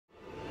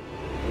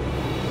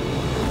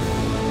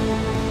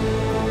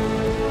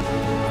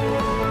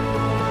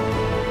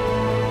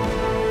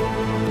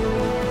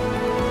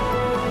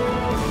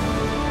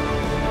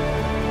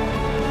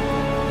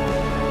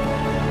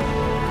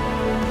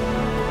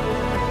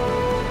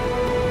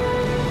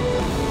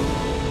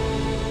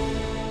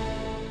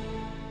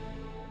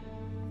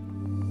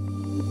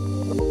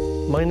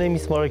My name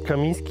is Marek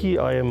Kaminski.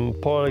 I am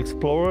Polar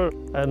Explorer,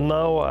 and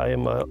now I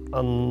am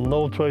on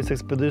no-trace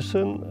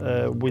expedition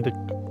with a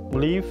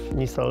LEAF,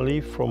 Nissan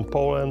LEAF, from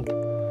Poland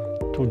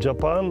to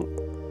Japan,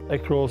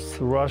 across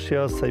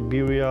Russia,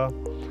 Siberia,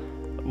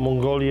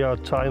 Mongolia,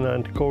 China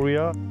and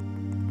Korea.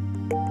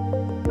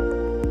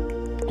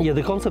 Yeah,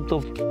 the concept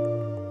of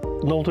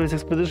no-trace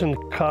expedition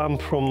came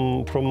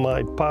from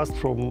my past,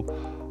 from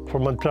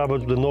my travel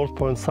to the North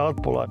Pole and South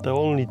Pole. The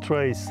only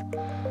trace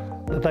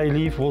that I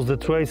leave was the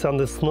trace on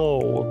the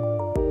snow.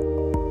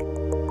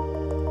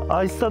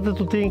 I started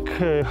to think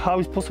how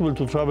it's possible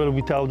to travel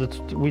without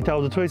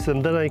the trace,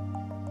 and then I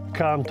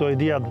came to the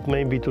idea that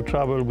maybe to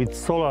travel with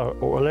solar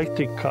or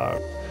electric car,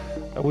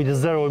 with a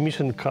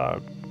zero-emission car.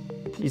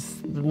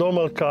 It's the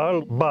normal car,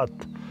 but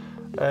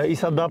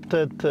it's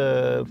adapted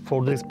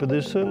for the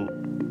expedition.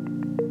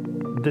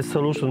 This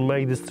solution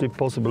makes this trip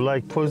possible.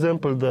 Like, for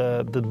example,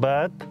 the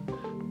bed,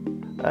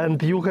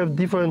 and you have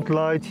different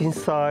lights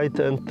inside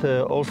and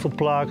also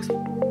plugs.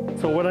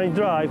 So when I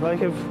drive, I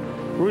have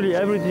really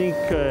everything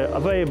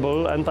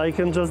available, and I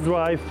can just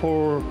drive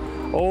for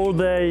all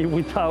day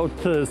without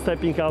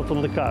stepping out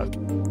on the car.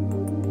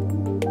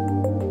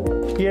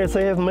 Yes,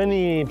 I have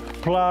many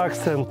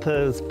plugs, and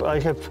I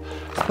have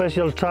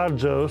special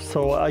chargers,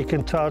 so I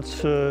can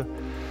charge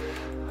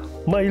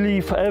my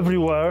LEAF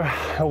everywhere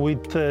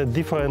with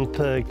different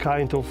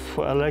kind of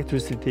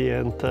electricity,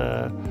 and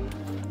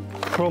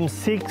from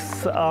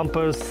 6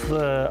 amperes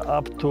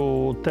up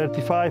to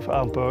 35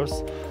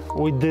 amperes.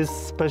 With this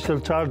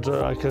special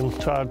charger, I can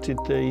charge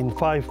it in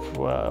 5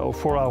 or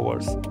 4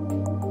 hours.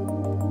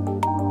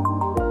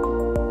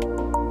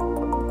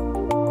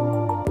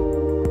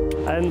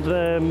 And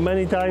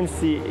many times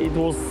it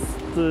was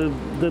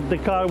the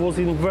car was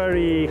in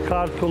very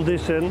hard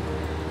condition,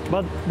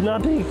 but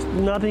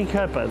nothing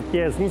happened.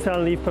 Yes,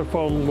 Nissan LEAF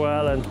performed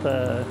well, and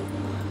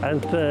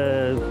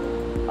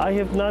I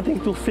have nothing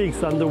to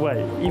fix on the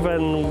way,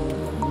 even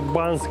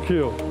one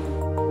screw.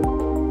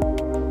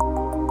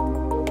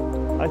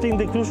 I think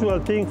the crucial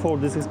thing for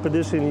this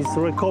expedition is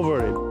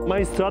recovery.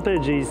 My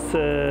strategy is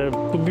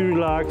to be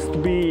relaxed, to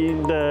be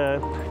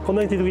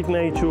connected with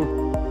nature.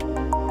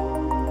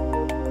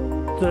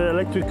 The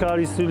electric car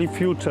is really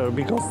future,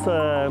 because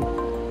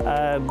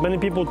many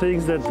people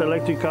think that the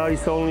electric car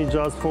is only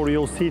just for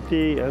your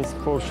city and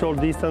for short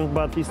distance,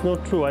 but it's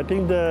not true. I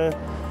think the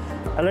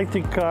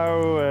electric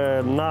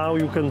car now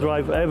you can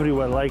drive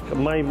everywhere. Like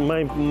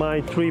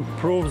my trip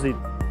proves it.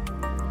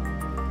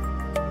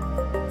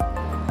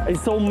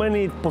 There's so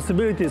many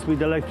possibilities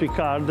with electric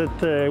car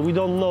that we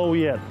don't know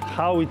yet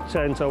how it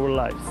changed our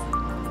lives.